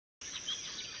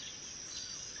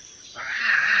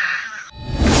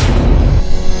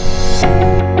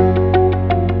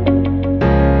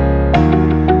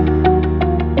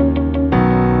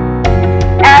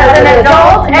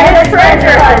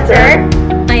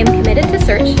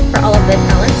search for all of the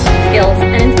talents, skills,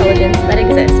 and intelligence that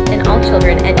exist in all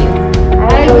children and youth.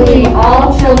 I believe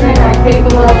all children are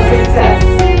capable of success.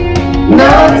 No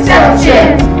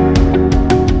exceptions!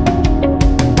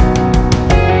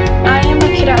 I am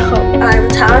a kid at Hope. I am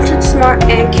talented, smart,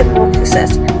 and capable of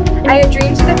success. I have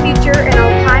dreams for the future and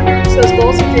I'll climb towards those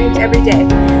goals and dreams every day.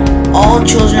 All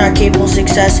children are capable of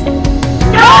success.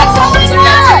 No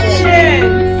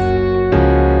exceptions!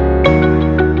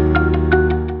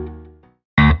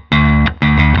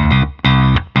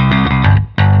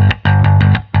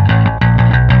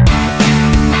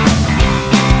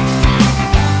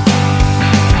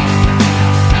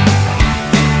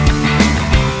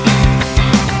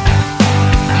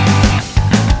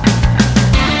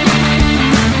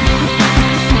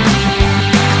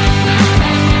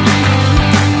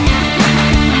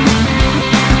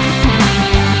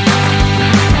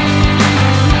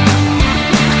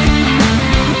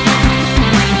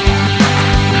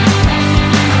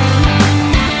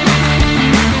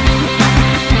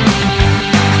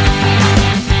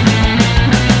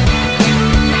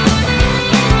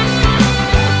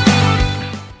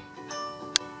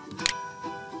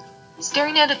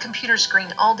 Staring at a computer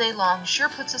screen all day long sure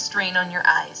puts a strain on your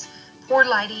eyes. Poor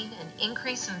lighting, an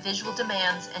increase in visual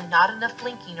demands, and not enough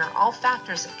blinking are all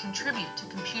factors that contribute to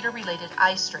computer-related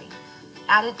eye strain.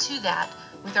 Added to that,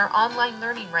 with our online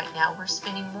learning right now, we're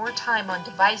spending more time on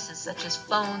devices such as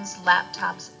phones,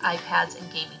 laptops, iPads,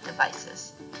 and gaming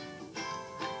devices.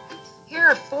 Here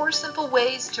are 4 simple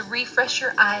ways to refresh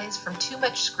your eyes from too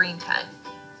much screen time.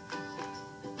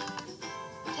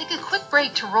 Take a quick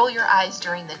break to roll your eyes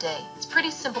during the day. It's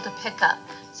pretty simple to pick up.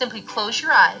 Simply close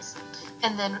your eyes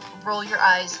and then roll your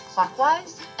eyes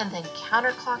clockwise and then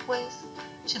counterclockwise,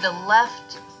 to the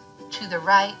left, to the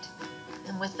right,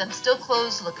 and with them still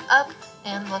closed, look up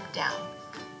and look down.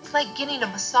 It's like getting a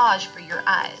massage for your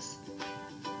eyes.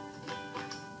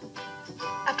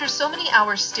 After so many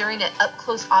hours staring at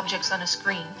up-close objects on a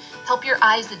screen, help your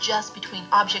eyes adjust between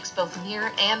objects both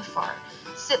near and far.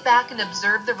 Sit back and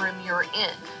observe the room you're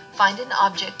in. Find an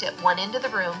object at one end of the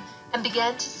room and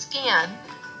begin to scan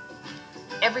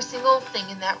every single thing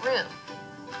in that room,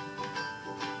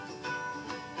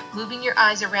 moving your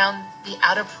eyes around the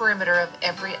outer perimeter of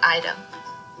every item.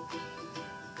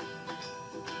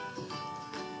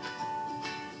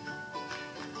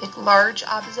 Pick large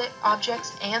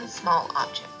objects and small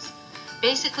objects.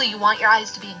 Basically, you want your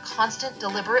eyes to be in constant,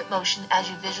 deliberate motion as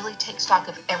you visually take stock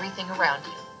of everything around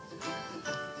you.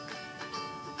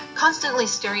 Constantly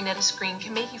staring at a screen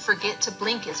can make you forget to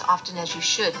blink as often as you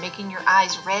should, making your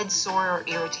eyes red, sore, or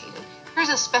irritated. Here's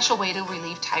a special way to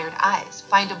relieve tired eyes.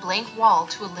 Find a blank wall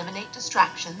to eliminate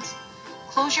distractions.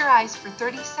 Close your eyes for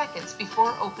 30 seconds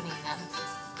before opening them,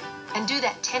 and do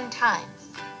that 10 times.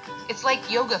 It's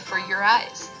like yoga for your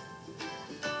eyes.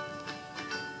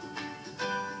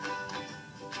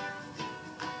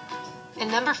 And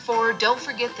number 4, don't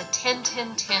forget the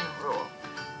 10-10-10 rule.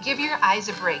 Give your eyes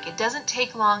a break. It doesn't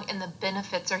take long and the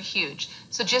benefits are huge.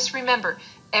 So just remember,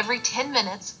 every 10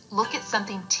 minutes, look at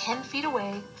something 10 feet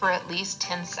away for at least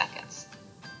 10 seconds.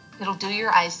 It'll do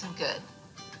your eyes some good.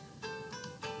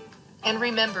 And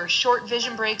remember, short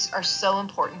vision breaks are so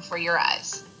important for your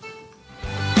eyes.